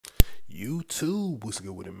YouTube, what's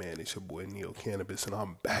good with it, man? It's your boy Neo Cannabis, and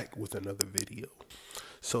I'm back with another video.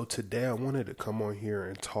 So today I wanted to come on here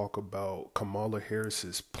and talk about Kamala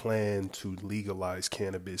Harris's plan to legalize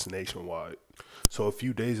cannabis nationwide. So a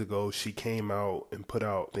few days ago, she came out and put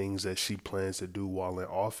out things that she plans to do while in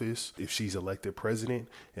office if she's elected president,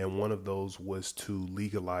 and one of those was to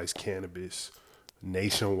legalize cannabis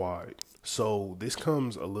nationwide. So this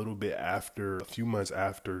comes a little bit after, a few months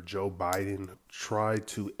after Joe Biden tried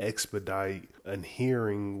to expedite a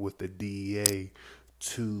hearing with the DEA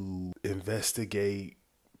to investigate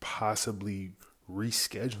possibly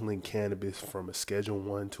rescheduling cannabis from a Schedule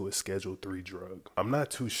 1 to a Schedule 3 drug. I'm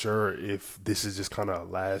not too sure if this is just kind of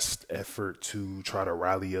a last effort to try to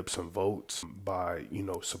rally up some votes by,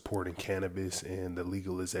 supporting cannabis and the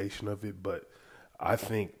legalization of it, but I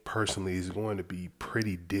think personally it's going to be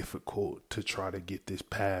pretty difficult to try to get this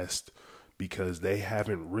passed because they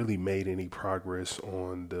haven't really made any progress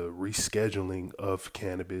on the rescheduling of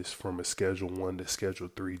cannabis from a Schedule 1 to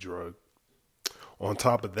Schedule 3 drug. On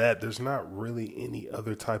top of that, there's not really any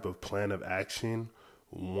other type of plan of action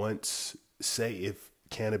once, say, if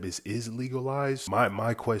cannabis is legalized.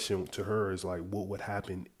 My question to her is like, what would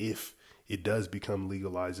happen if it does become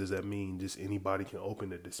legalized? Does that mean just anybody can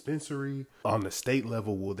open a dispensary? On the state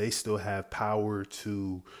level, will they still have power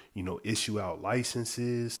to, issue out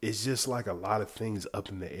licenses? It's just like a lot of things up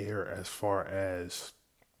in the air as far as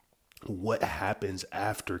what happens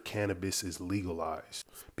after cannabis is legalized.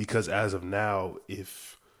 Because as of now,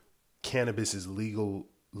 if cannabis is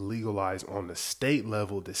legalized on the state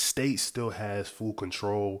level, the state still has full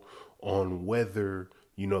control on whether,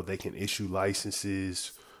 they can issue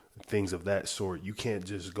licenses, things of that sort. You can't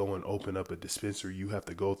just go and open up a dispensary. You have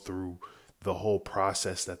to go through the whole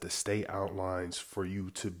process that the state outlines for you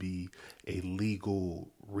to be a legal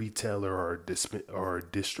retailer or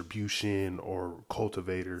distribution or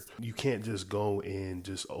cultivator. You can't just go and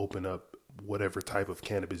just open up whatever type of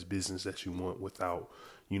cannabis business that you want without,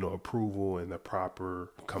 approval and the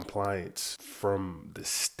proper compliance from the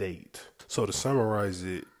state. So to summarize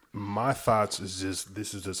it, my thoughts is just,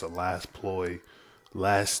 this is just a last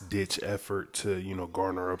ditch effort to,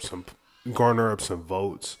 garner up some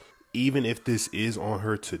votes. Even if this is on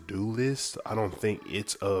her to-do list, I don't think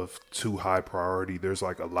it's of too high priority. There's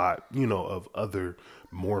like a lot, of other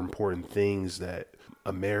more important things that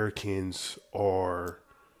Americans are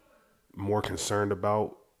more concerned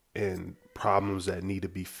about and problems that need to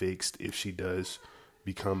be fixed if she does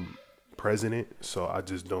become president. So I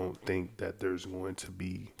just don't think that there's going to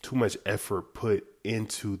be too much effort put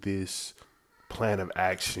into this plan of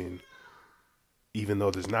action. Even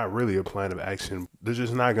though there's not really a plan of action, there's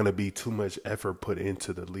just not going to be too much effort put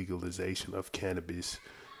into the legalization of cannabis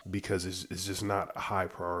because it's just not a high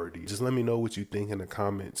priority. Just let me know what you think in the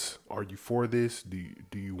comments. Are you for this? Do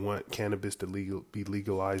you want cannabis to be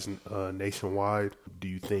legalized nationwide? Do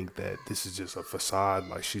you think that this is just a facade,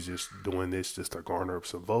 like she's just doing this just to garner up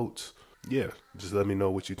some votes? Yeah, just let me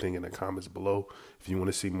know what you think in the comments below. If you want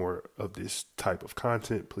to see more of this type of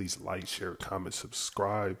content, please like, share, comment,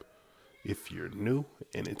 subscribe if you're new.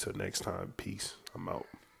 And until next time, peace. I'm out.